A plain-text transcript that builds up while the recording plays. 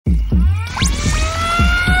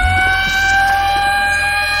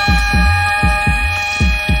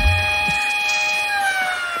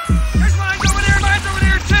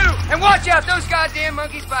damn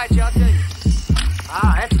monkeys bite you, I'll tell you.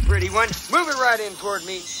 Ah, that's a pretty one. Move it right in toward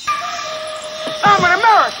me. I'm an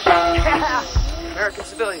American! American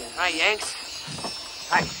civilian. Hi, Yanks.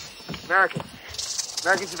 Hi. American.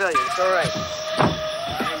 American civilian. It's all right.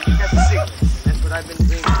 And you got the signals, and that's what I've been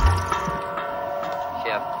doing.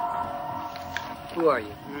 Chef, who are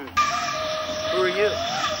you? Who are you?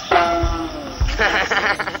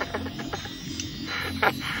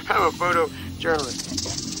 I'm a photojournalist.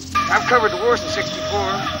 I've covered the war since '64.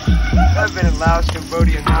 I've been in Laos,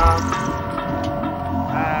 Cambodia, Nam.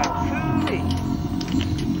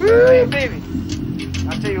 Woo-wee, baby.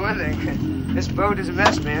 I'll tell you one thing. This boat is a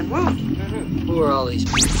mess, man. Woo. Who are all these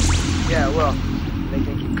people? Yeah, well, they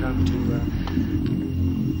think you come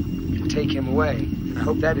to take him away. I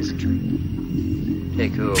hope that isn't true.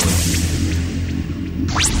 Take who away?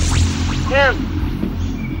 Him.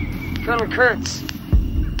 Colonel Kurtz.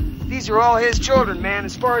 These are all his children, man,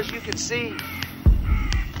 as far as you can see.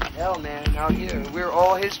 Hell, man, out here, we're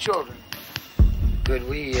all his children. Could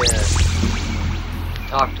we,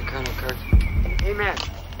 talk to Colonel Kurtz? Hey, man,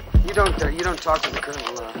 you don't talk to the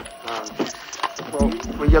Colonel,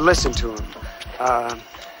 well, you listen to him.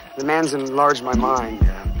 The man's enlarged my mind.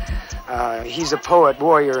 He's a poet,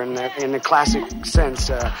 warrior in the classic sense.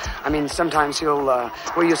 I mean, sometimes he'll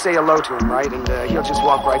say hello to him, right? And he'll just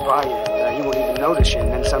walk right by you. And, he won't even notice you.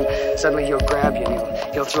 And then suddenly he'll grab you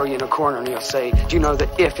and he'll throw you in a corner and he'll say, do you know that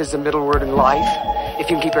if is the middle word in life? If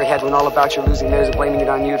you can keep your head when all about you're losing, there's blaming it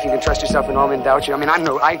on you. If you can trust yourself when all men doubt you. I mean,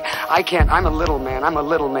 I can't. I'm a little man.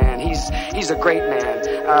 He's a great man.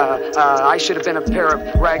 I should have been a pair of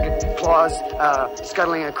ragged claws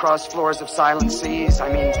scuttling across floors of silent seas. I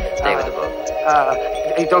mean, stay with the boat.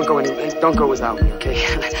 Hey, don't go without me, okay?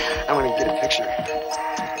 I want to get a picture.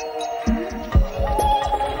 He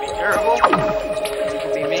can be terrible. He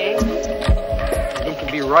can be mean. He can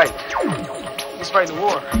be right. He's fighting the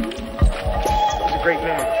war. He's a great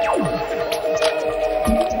man.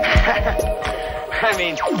 I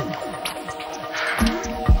mean,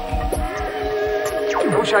 I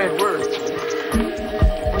wish I had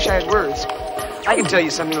words. I can tell you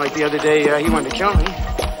something like the other day he wanted to kill me.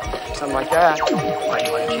 Something like that. Why do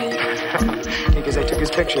you want to kill you? Because I took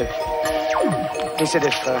his picture. He said,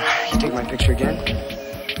 if you take my picture again,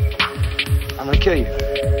 I'm going to kill you.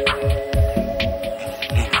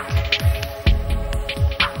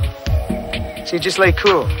 See, just lay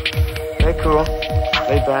cool. Lay cool.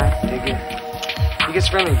 Lay back. Dig it. He gets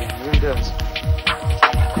friendly again. He really does.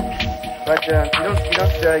 But you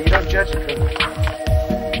don't judge it from it.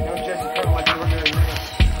 You don't judge it from what you were doing.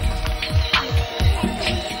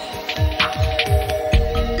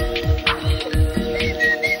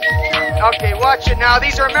 Okay, watch it now.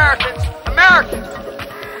 These are Americans. Americans!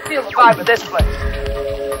 Feel the vibe of this place.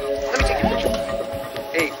 Let me take a picture.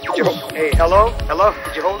 Hey, hello? Hello?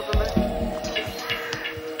 Could you hold it for a minute?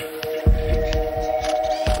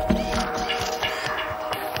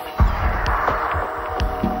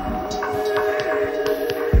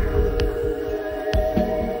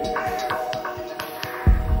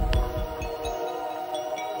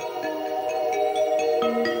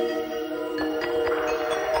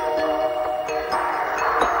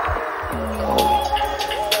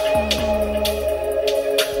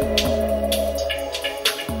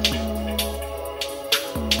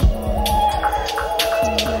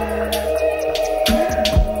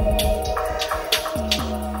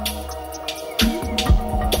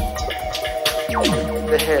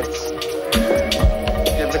 The heads.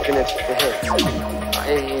 You're looking at the heads.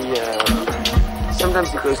 Sometimes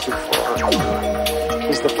he goes too far.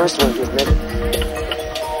 He's the first one to admit it.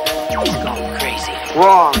 He's going crazy.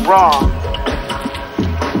 Wrong.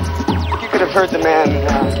 You could have heard the man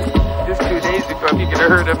just 2 days ago. You could have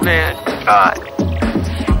heard a man. God.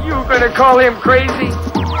 You were going to call him crazy?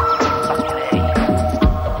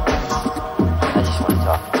 I just want to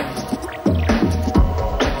talk.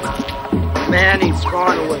 Man, he's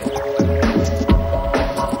gone away.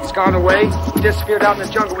 He's gone away. He disappeared out in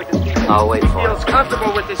the jungle with his people. I'll wait for He feels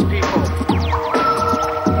comfortable with his people. He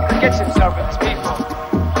forgets himself with his people.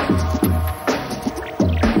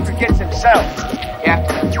 He forgets himself. Yeah.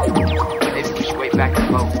 Maybe we should wait back to the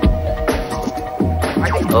boat.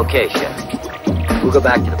 Okay, Chef. We'll go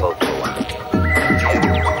back to the boat for a while.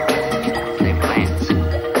 Same plans.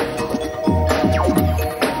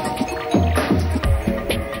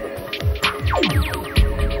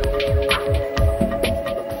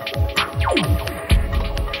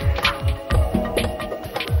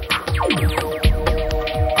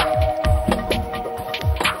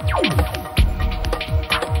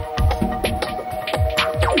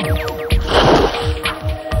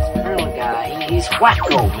 He's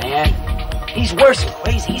wacko, man. He's worse than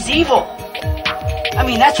crazy. He's evil. I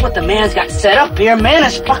mean, that's what the man's got set up here. Man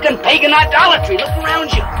is fucking pagan idolatry. Look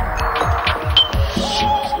around you.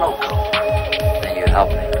 Shit, loco. Then you help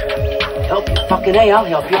me. Help you? Fucking A, I'll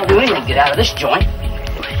help you. I'll do anything to get out of this joint.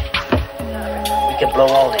 We could blow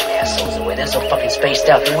all them assholes away. They're so fucking spaced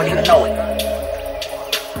out they wouldn't even know it.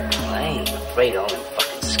 Well, I ain't afraid of all them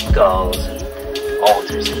fucking skulls and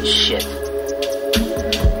altars and shit.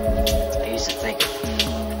 I used to think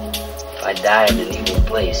if I died in an evil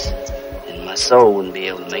place, then my soul wouldn't be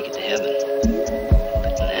able to make it to heaven.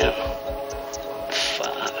 But now,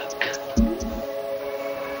 fuck.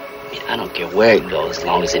 I mean, I don't care where it goes as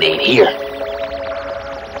long as it ain't here.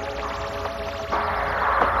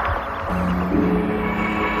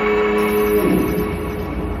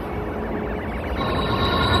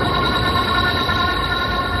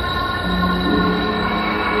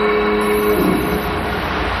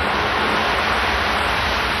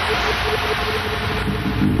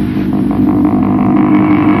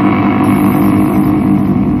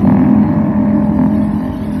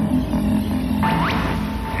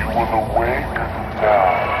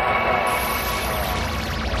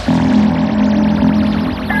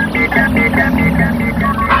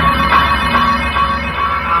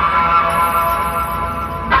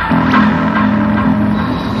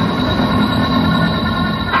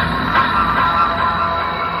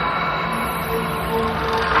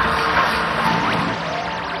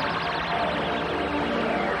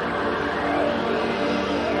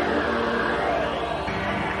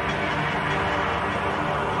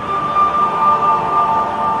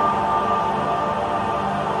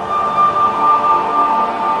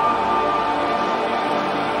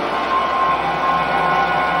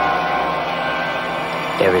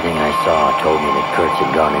 Everything I saw told me that Kurtz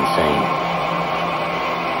had gone insane.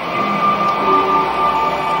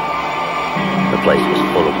 The place was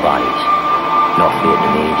full of bodies. North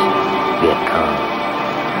Vietnamese, Viet Cong,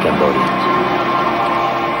 Cambodians.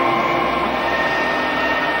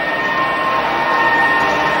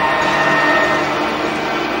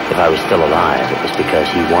 If I was still alive, it was because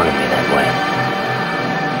he wanted me that way.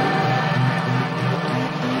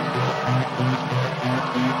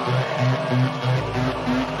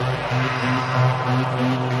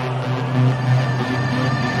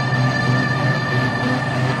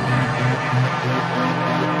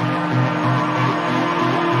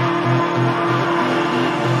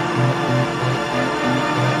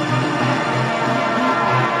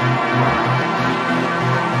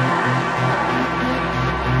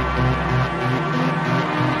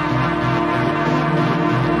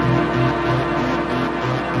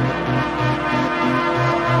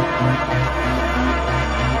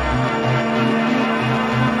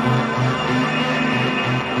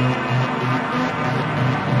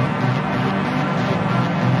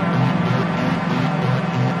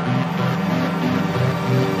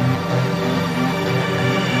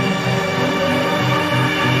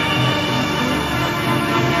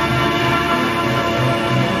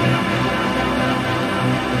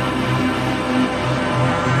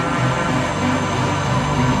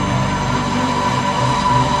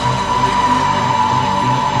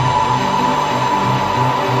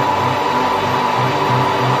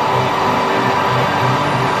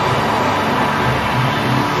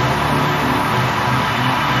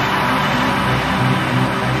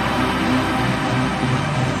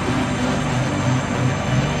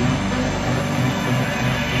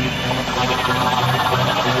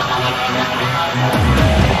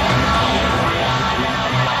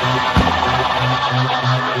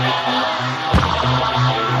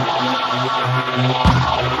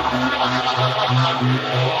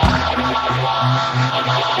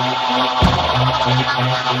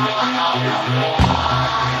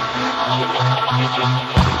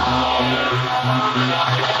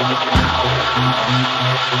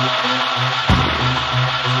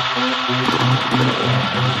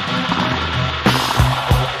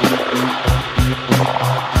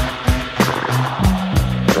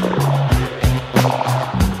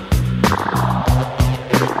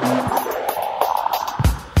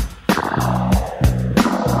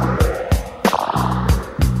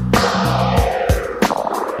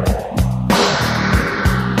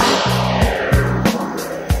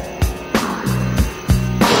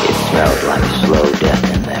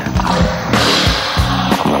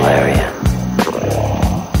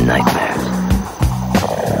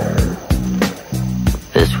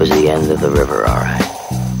 Of the river, all right.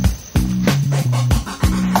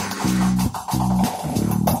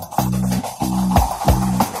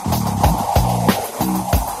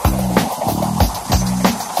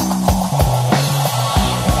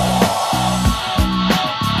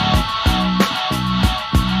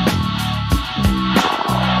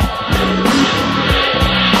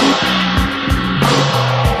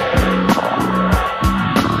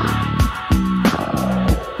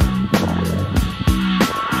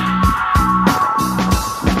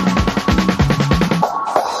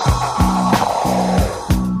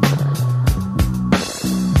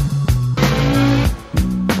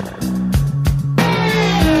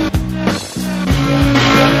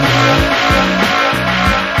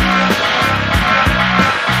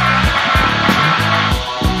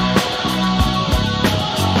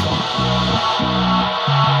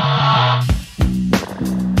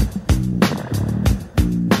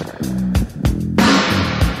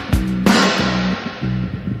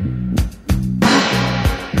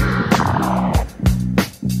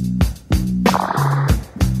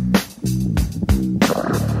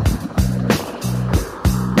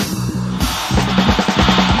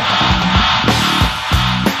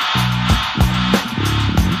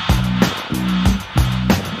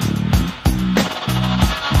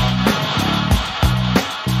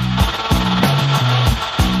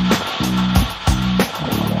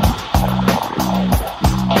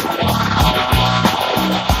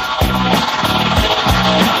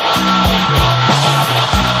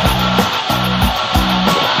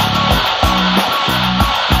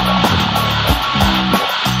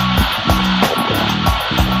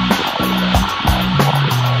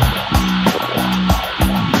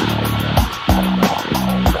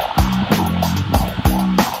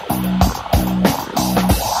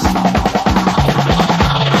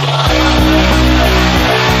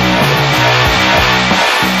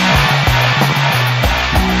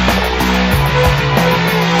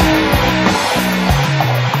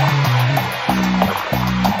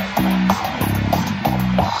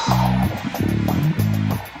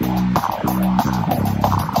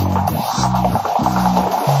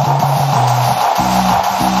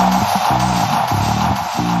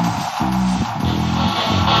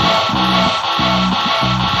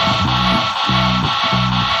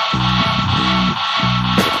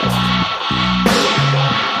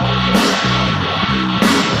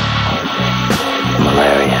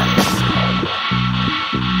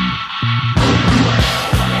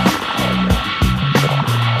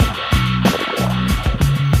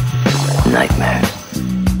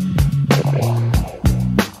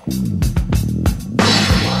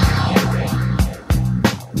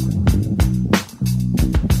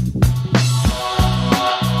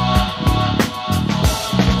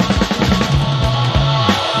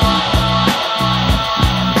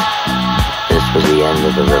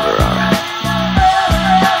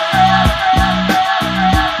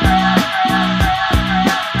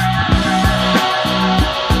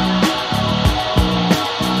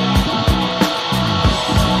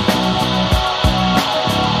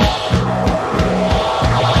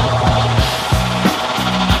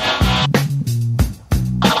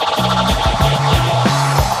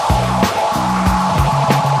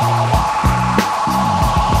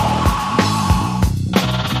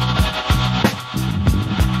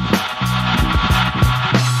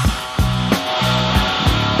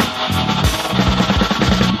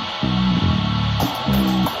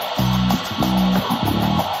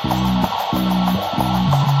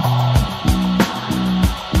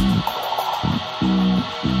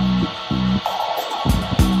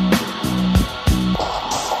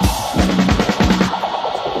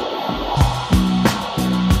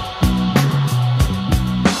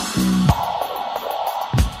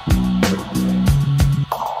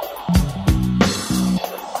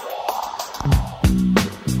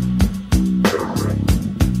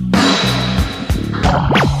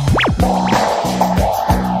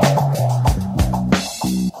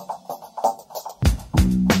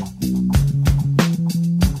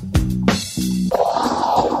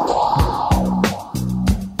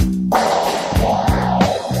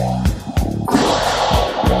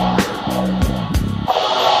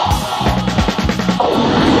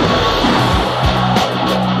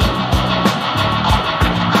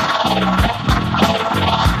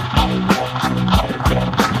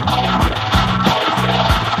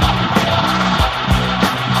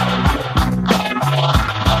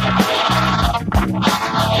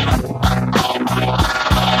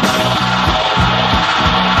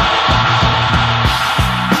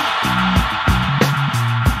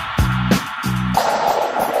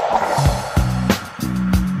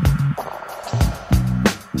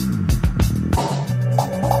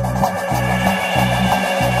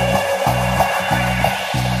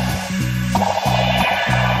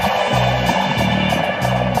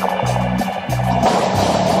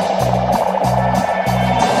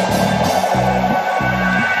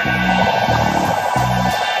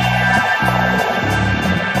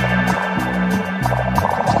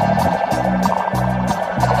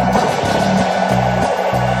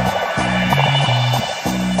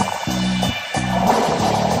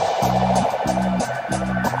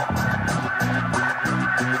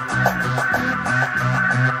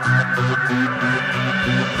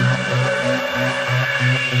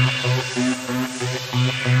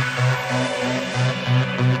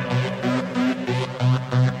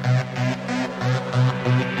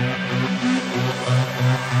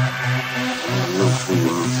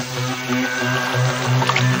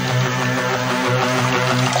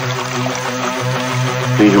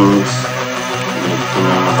 Freedoms, making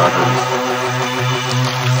none of others.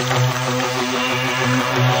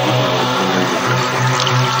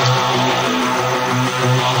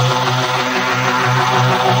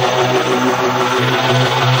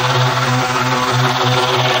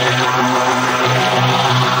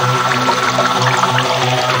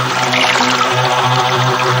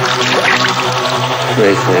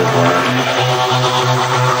 Grace they want.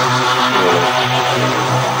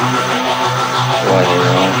 Why they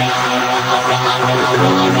wrong?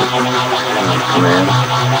 Command.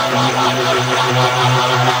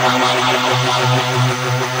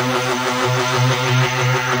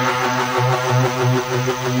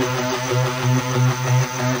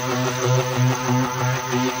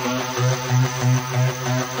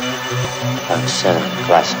 I'm sending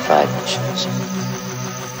classified missions.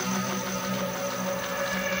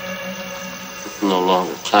 It's no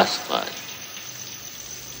longer classified,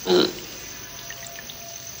 is it?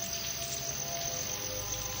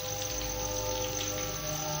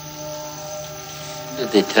 What did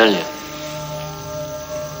they tell you?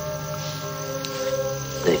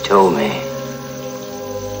 They told me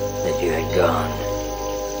that you had gone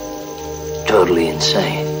totally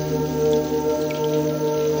insane.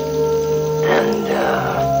 And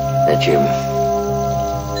that your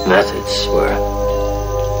methods were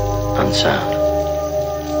unsound.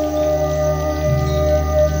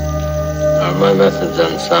 Are my methods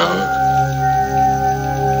unsound?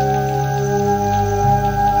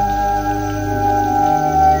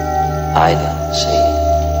 I didn't see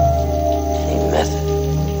any method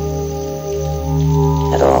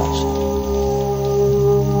at all.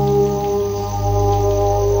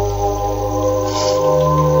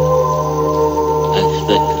 I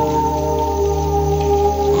expected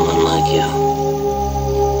someone like you.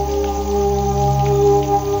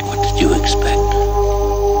 What did you expect?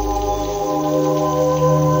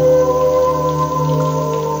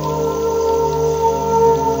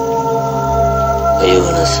 Are you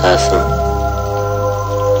an assassin?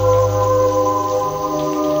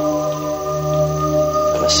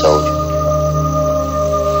 I'm a soldier.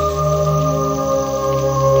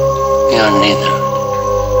 You're neither.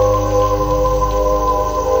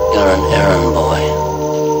 You're an errand boy,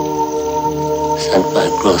 sent by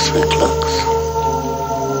grocery clerks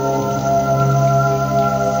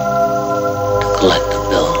to collect a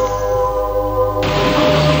bill.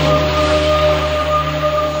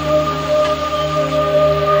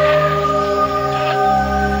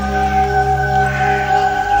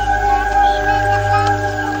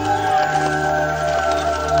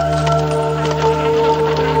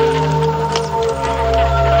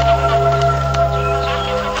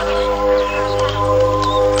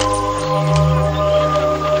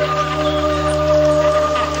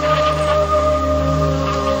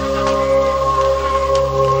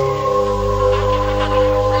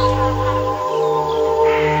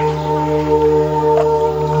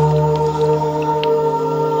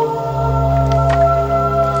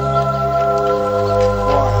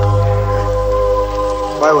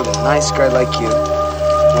 Why would a nice guy like you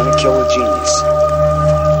want to kill a genius?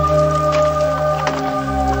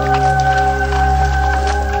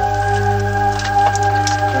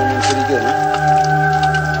 Doing pretty good, huh?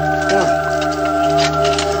 Yeah.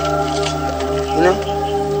 You know?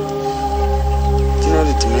 Do you know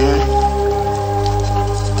that the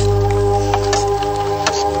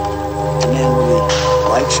man really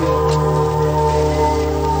likes you?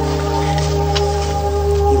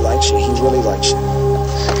 He likes you. He really likes you.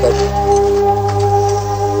 But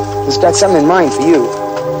he's got something in mind for you.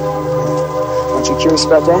 Aren't you curious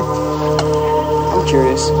about that? I'm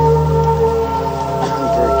curious. I'm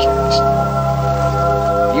very curious.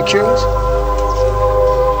 You curious?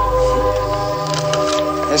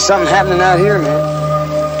 There's something happening out here, man.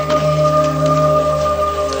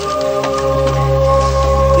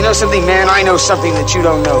 You know something, man? I know something that you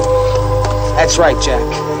don't know. That's right, Jack.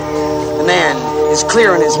 The man is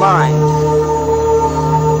clear in his mind.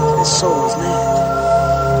 His soul is mad.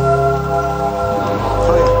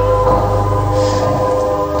 Oh,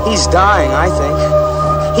 yeah. He's dying, I think.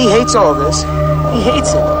 He hates all this. He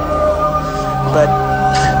hates it. But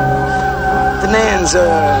the man's,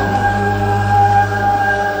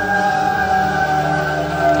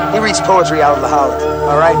 he reads poetry out of the hollow,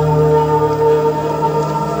 all right?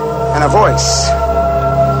 And a voice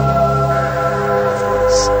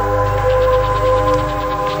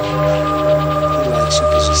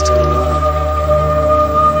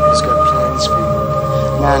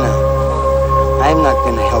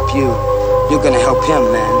You're gonna help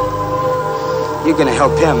him, man. You're gonna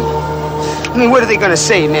help him. I mean, what are they gonna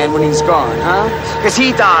say, man, when he's gone, huh? Because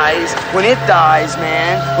he dies, when it dies,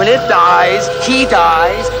 man. When it dies, he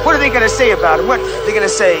dies. What are they gonna say about him? What are they gonna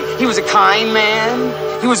say? He was a kind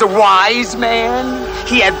man. He was a wise man.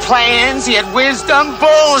 He had plans. He had wisdom.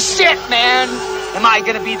 Bullshit, man. Am I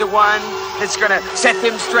gonna be the one that's gonna set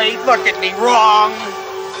them straight? Look at me, wrong.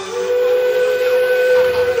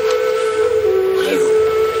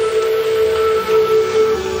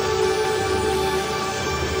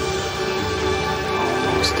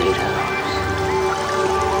 State House.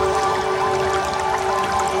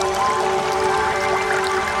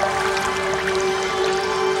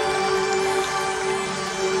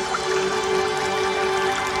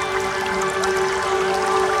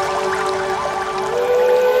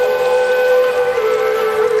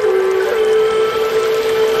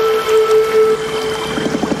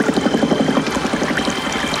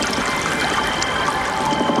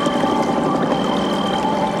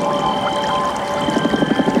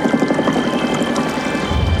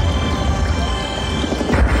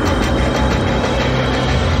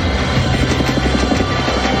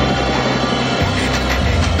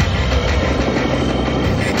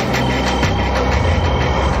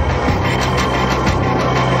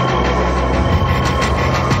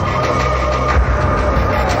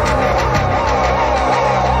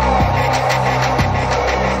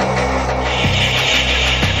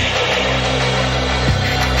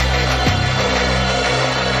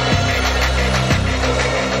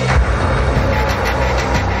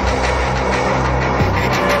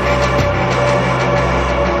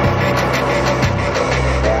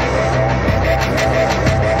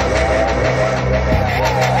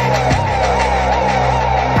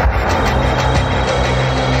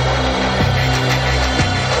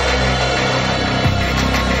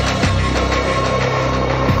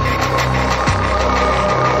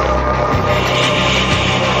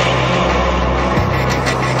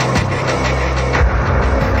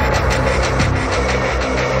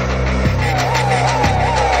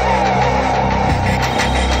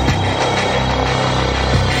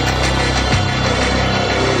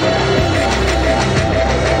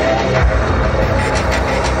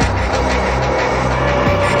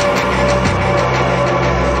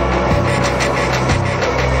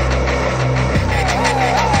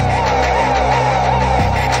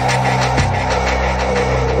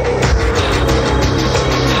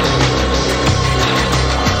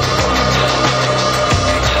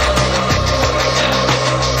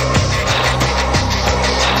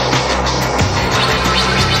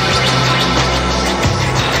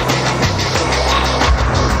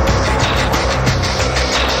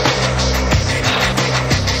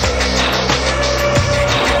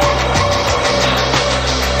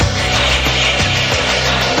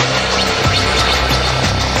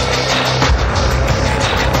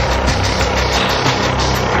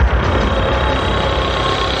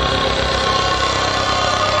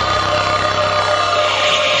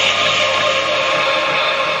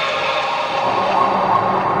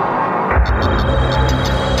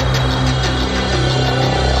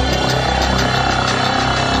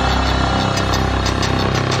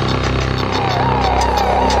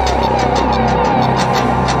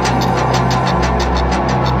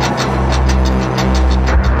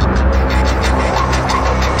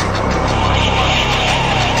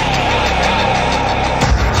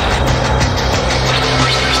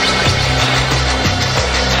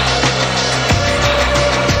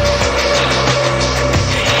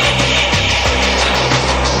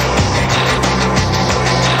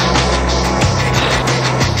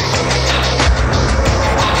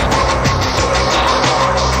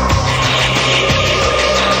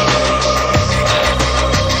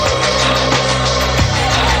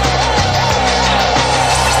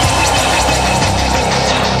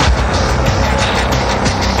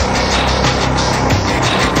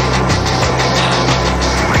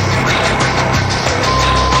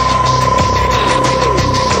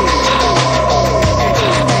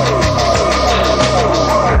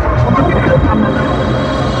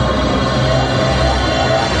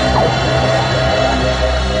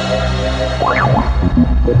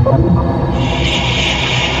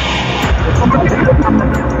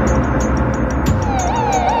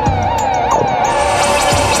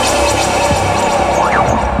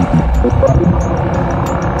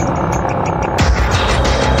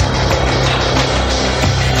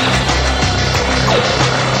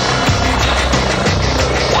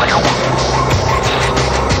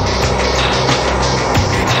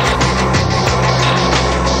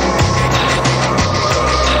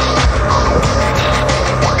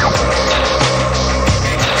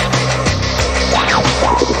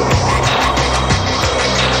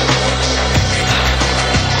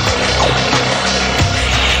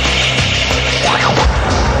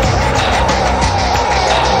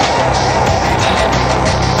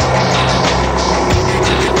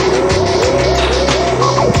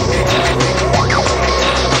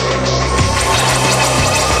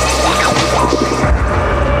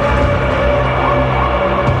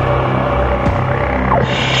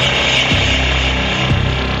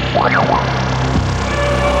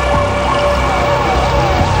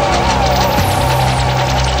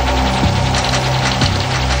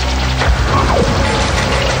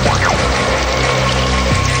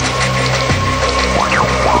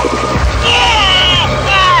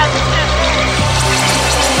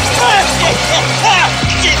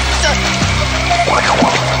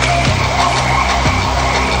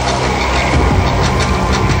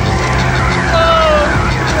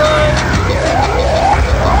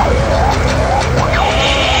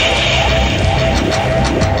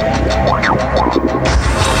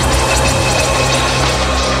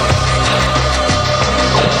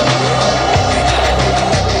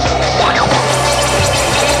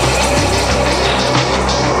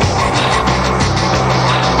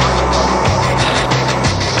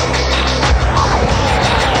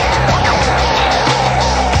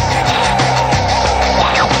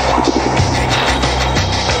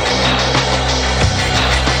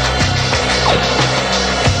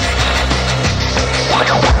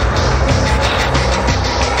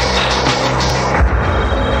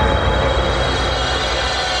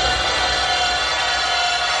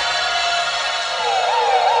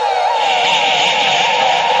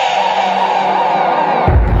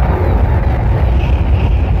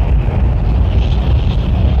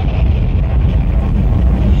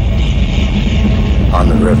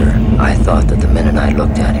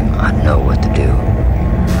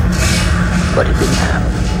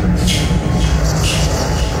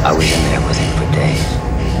 I was in there with him for days.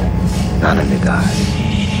 Not under guard.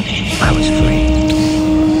 I was free.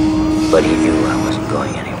 But he knew I wasn't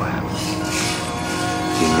going anywhere.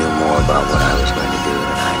 He knew more about what I was going to do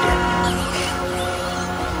than I did.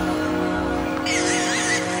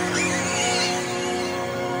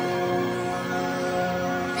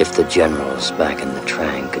 If the generals back in the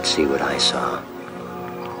Trang could see what I saw,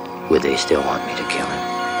 would they still want me to kill him?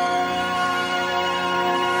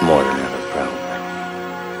 More than ever, probably.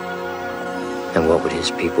 And what would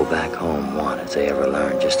his people back home want if they ever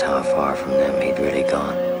learned just how far from them he'd really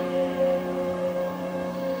gone?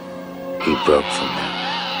 He broke from them,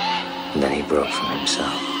 and then he broke from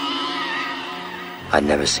himself. I'd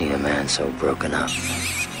never seen a man so broken up.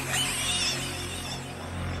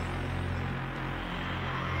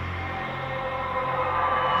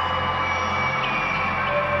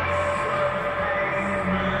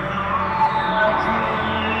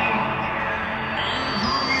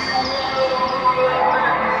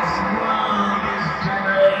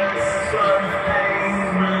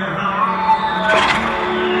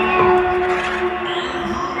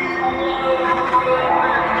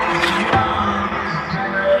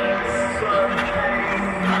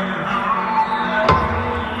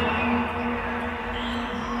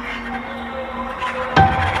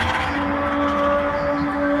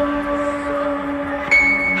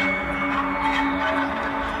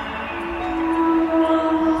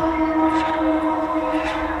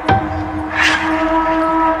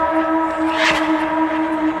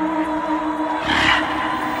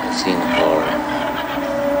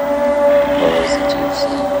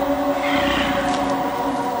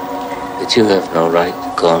 But you have no right to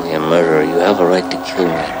call me a murderer. You have a right to kill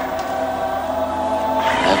me. You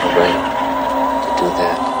have a right to do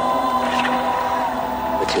that.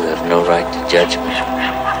 But you have no right to judge me.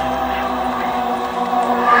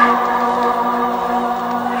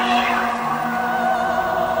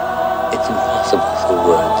 It's impossible for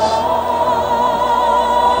words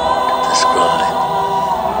to describe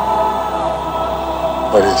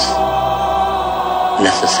what is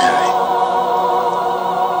necessary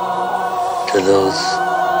to those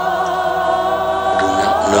who do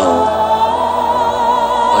not know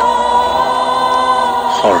what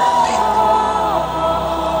horror means.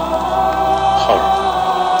 Horror.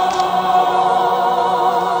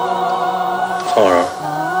 Horror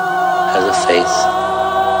has a face,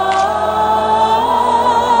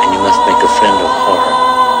 and you must make a friend of horror.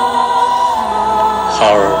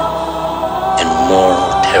 Horror and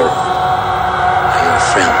moral terror are your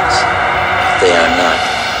friends. If they are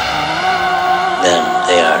not, then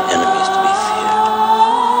they are enemies to be feared.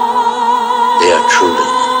 They are truly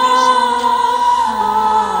enemies.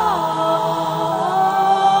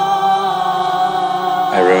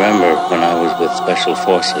 I remember when I was with Special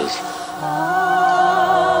Forces.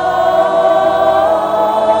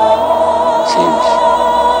 Seems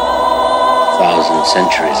 1,000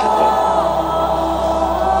 centuries ago.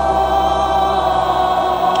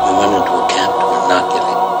 We went into a camp to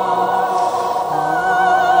inoculate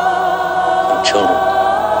children.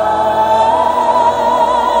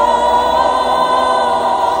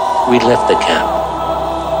 We left the camp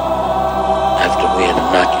after we had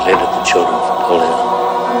inoculated the children for polio.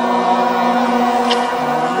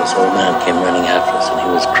 And this old man came running after us, and he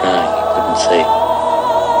was crying. He couldn't say.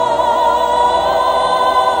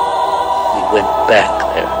 We went back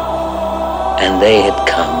there, and they had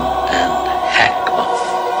come and hacked off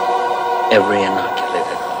every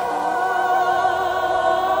inoculated arm.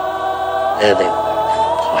 There they were in a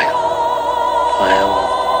pile of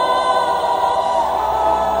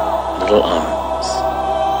little arms.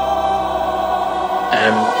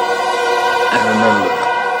 And I remember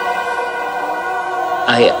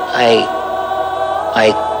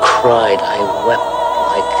I cried, I wept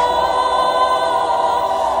like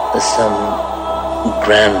some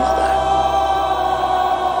grandmother.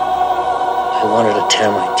 I wanted to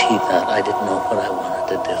tear my teeth out. I didn't know what I wanted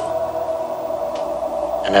to do.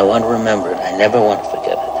 And I want to remember it. I never want to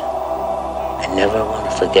forget it. I never want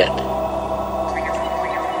to forget.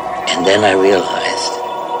 And then I realized,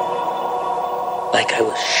 like I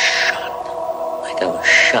was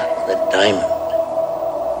shot with a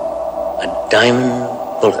diamond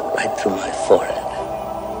bullet right through my forehead.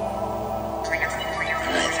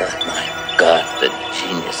 And I thought, my God, the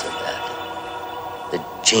genius of that. The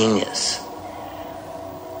genius,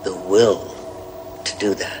 the will to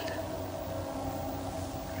do that.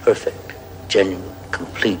 Perfect, genuine,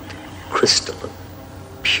 complete, crystalline,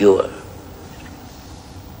 pure.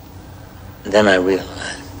 And then I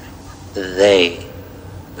realized that they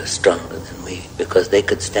were stronger than we, because they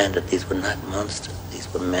could stand it. These were not monsters. These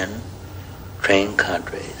were men trained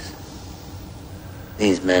cadres.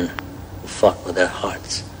 These men who fought with their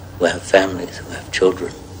hearts, who have families, who have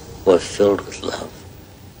children, who are filled with love.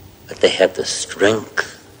 But they have the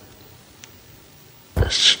strength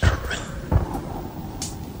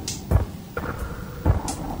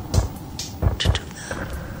to do that.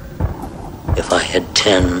 If I had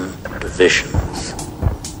 10 divisions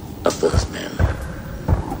of those men,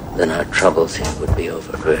 then our troubles here would be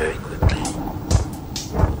over very quickly.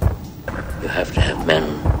 You have to have men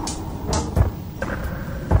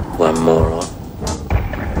who are moral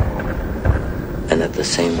and at the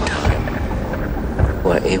same time who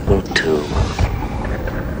are able to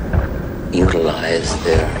utilize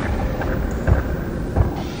their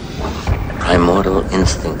primordial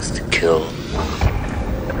instincts to kill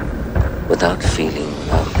without feeling,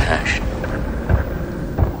 without passion,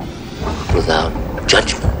 without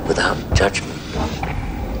judgment.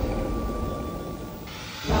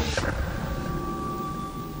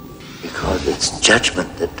 Because it's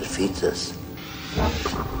judgment that defeats us.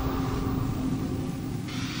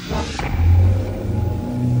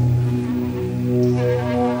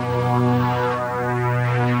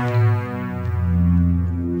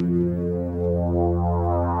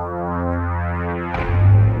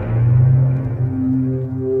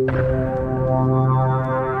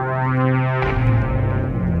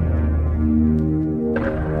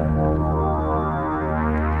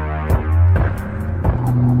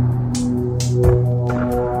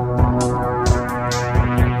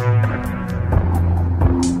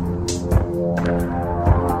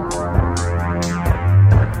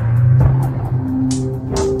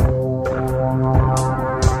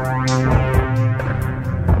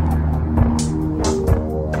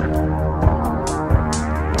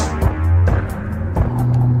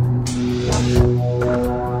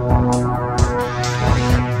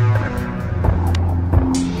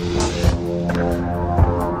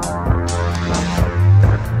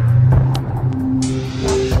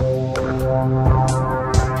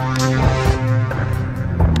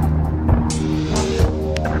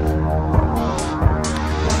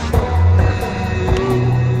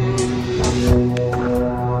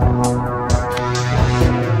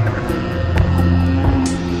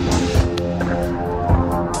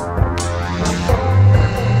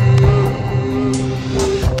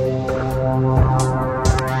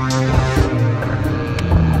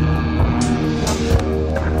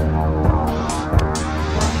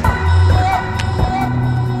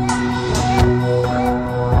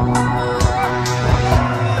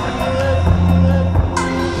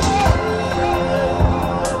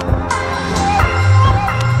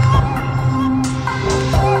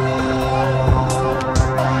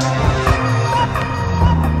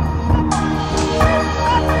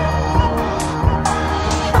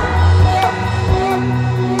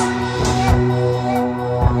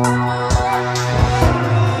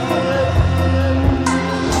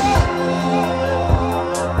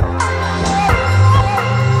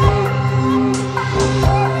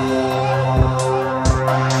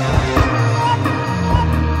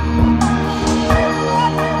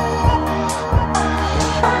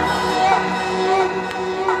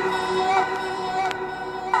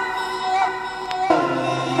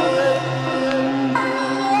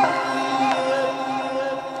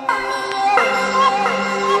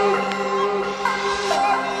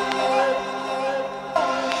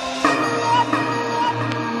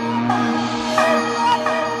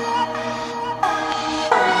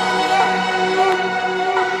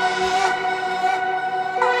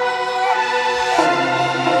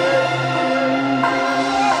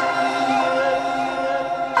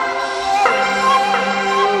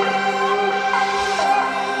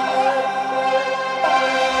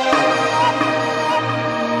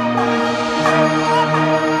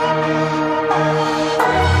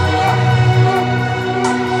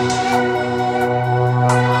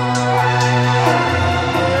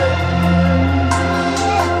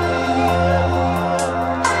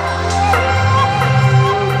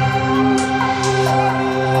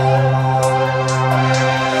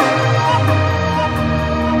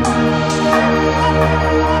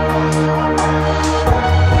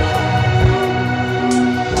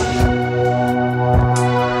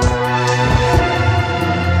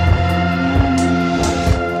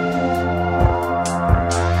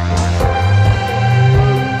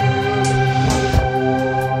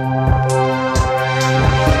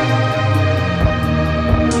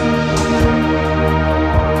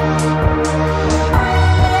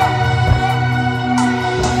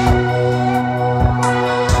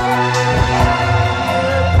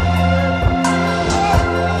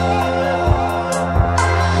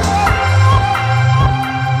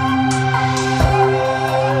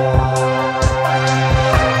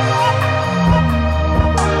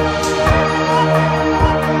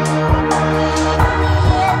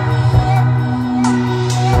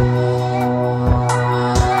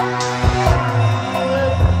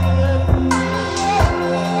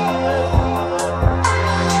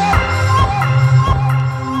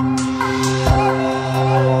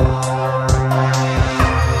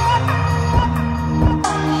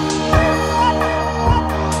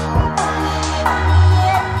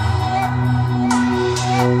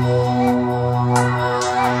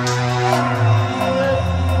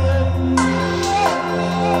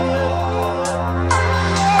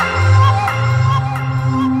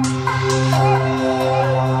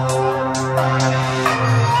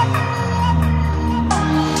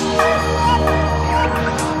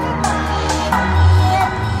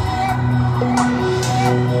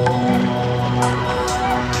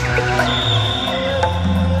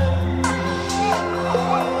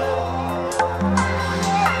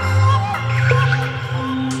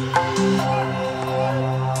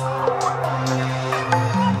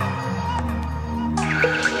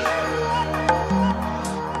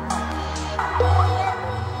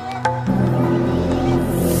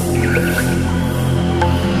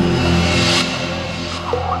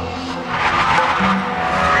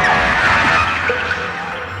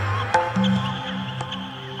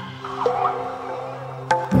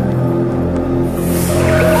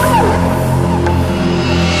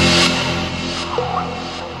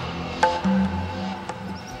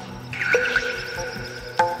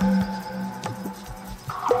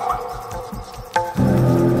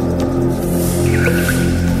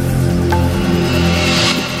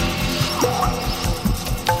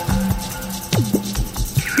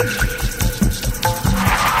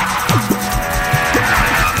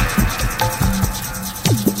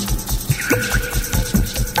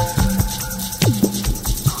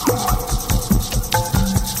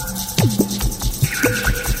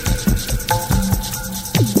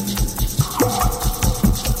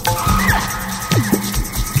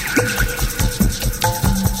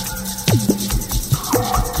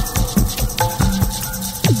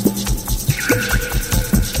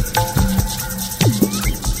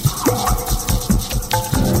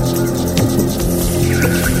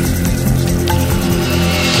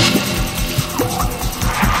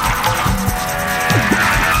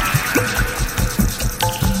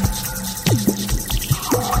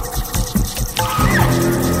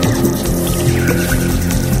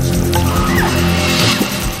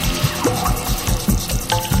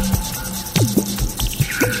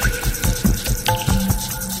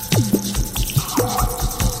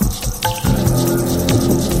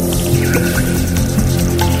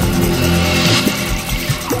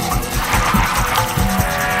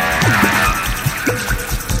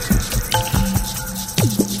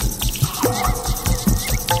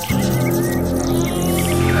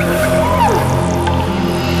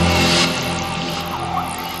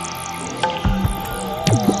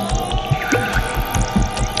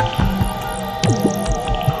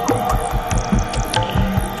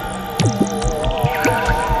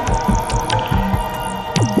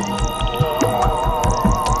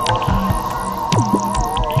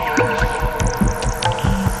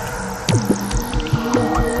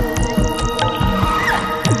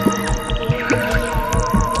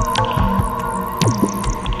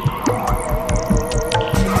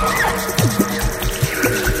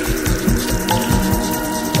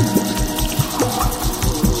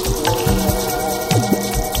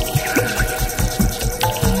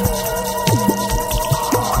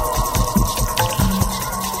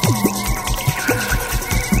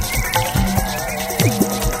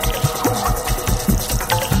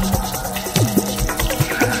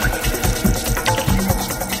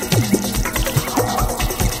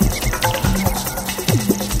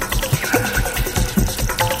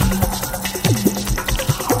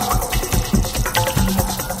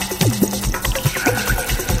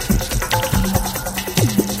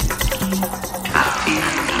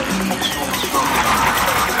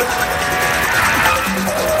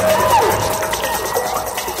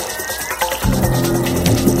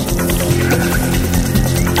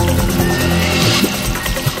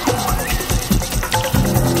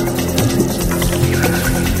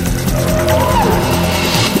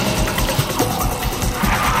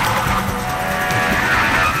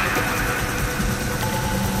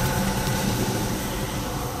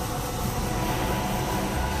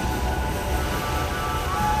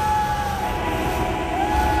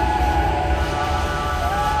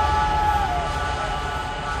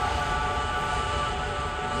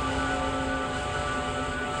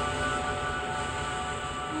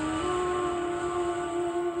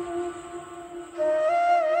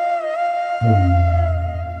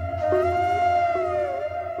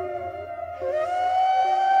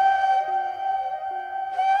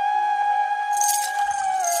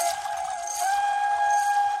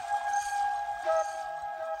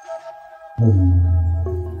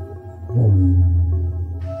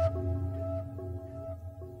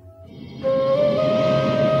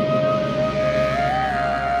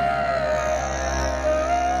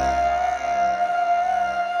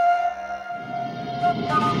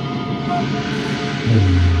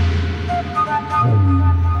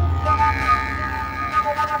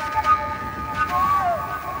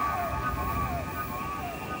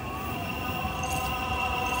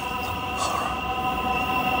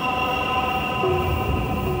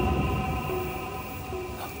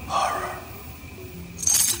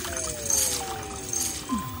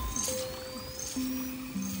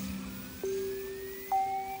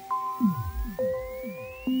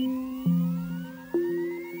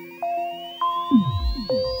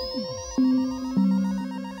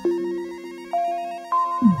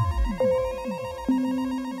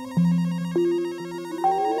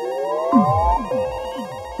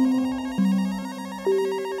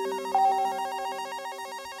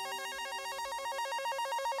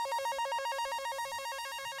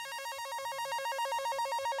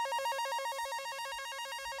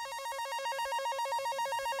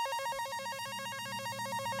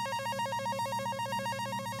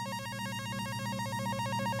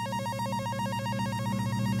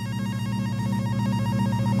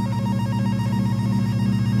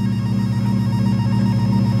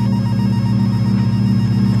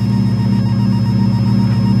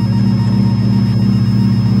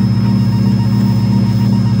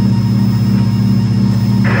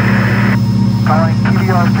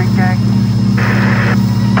 PBR Street Gang.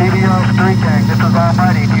 PBR Street Gang, this is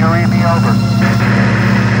Almighty. Do you read me over?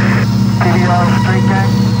 PBR Street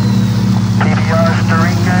Gang. PBR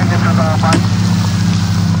Street Gang, this is Almighty.